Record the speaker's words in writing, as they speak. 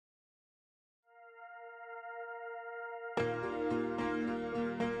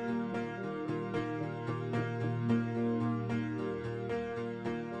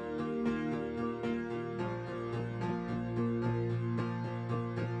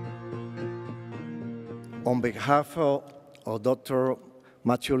On behalf of Dr.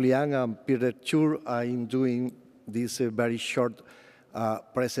 Matthew Liang and Peter Chur, I'm doing this very short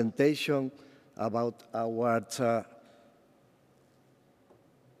presentation about our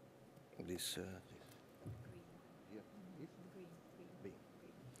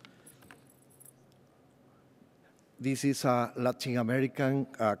This is a Latin American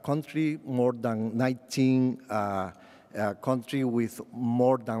country, more than 19 country with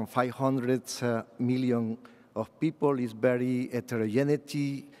more than 500 million of people. Is very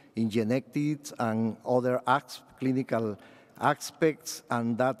heterogeneity in genetics and other clinical aspects,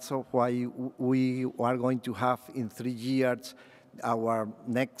 and that's why we are going to have in 3 years our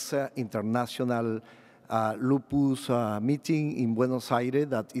next international lupus meeting in Buenos Aires.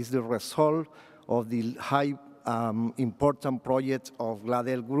 That is the result of the high important project of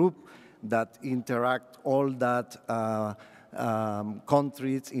Gladel Group that interact all that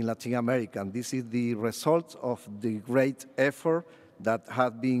countries in Latin America. And this is the result of the great effort that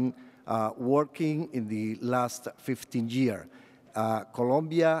has been working in the last 15 years.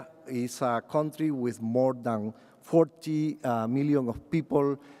 Colombia is a country with more than 40 million of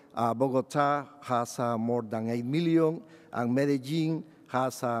people. Bogotá has more than 8 million, and Medellin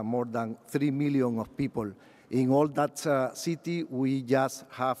has more than 3 million of people. In all that city, we just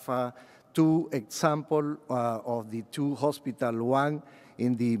have 2 examples of the 2 hospitals. One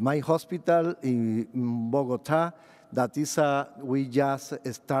in the My Hospital in Bogotá, that is we just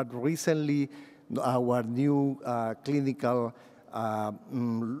started recently our new clinical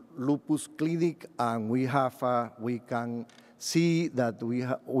lupus clinic, and we have we can see that we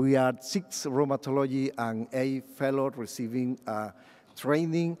are 6 rheumatology and 8 fellows receiving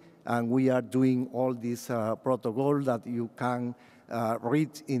training, and we are doing all this protocol that you can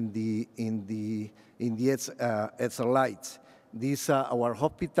read in the slides. This our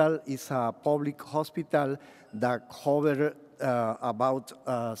hospital is a public hospital that covers about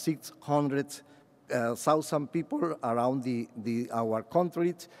 600,000 people around our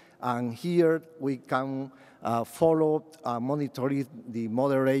country, and here we can follow, monitor the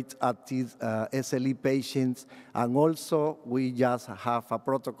moderate active SLE patients, and also we just have a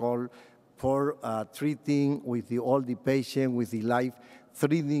protocol for treating with all the patients with the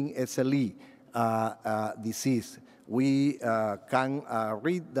life-threatening SLE disease. We can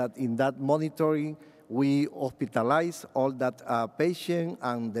read that in that monitoring, we hospitalize all that patient,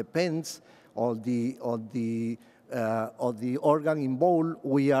 and depends on the organ involved,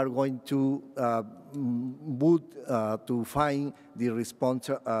 we are going to to find the response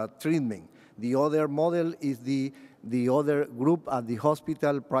treatment. The other model is the other group at the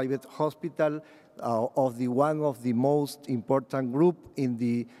hospital, private hospital, of the one of the most important group in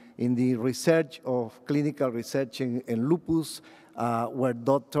the research of clinical research in lupus, where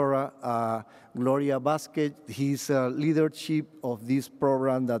Dr. Gloria Vasquez, his leadership of this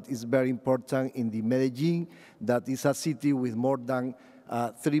program that is very important in the Medellin, that is a city with more than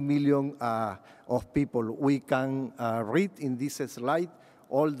 3 million of people. We can read in this slide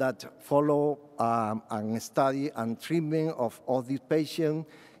all that follow and study and treatment of all these patients,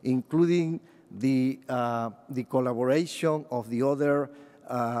 including the collaboration of the other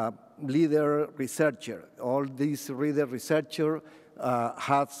leader researcher. All these leader researcher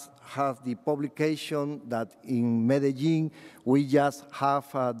have the publication that in Medellin we just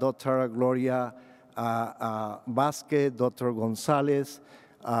have Dr. Gloria Vasquez, Dr. Gonzalez,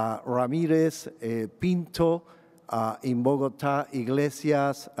 Ramirez, Pinto, in Bogotá,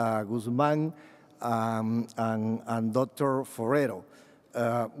 Iglesias, Guzman, and Dr. Forero.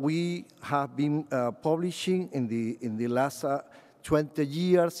 We have been publishing in the last 20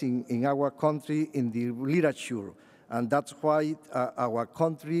 years in our country in the literature, and that's why our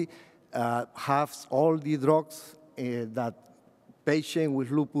country has all the drugs that patients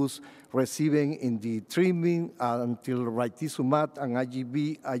with lupus receiving in the treatment until rituximab and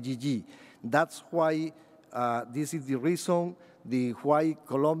IgG. That's why this is the reason why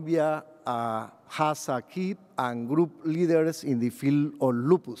Colombia has a key and group leaders in the field of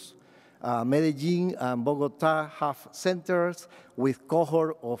lupus. Medellin and Bogotá have centers with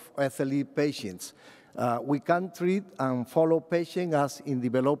cohort of SLE patients. We can treat and follow patients as in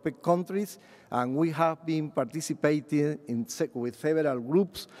developed countries, and we have been participating with several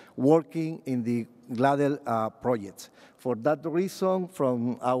groups working in the Gladel project. For that reason,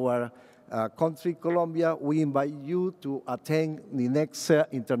 from our country, Colombia, we invite you to attend the next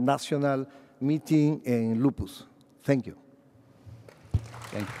international meeting in lupus. Thank you.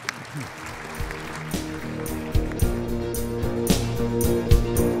 Thank you.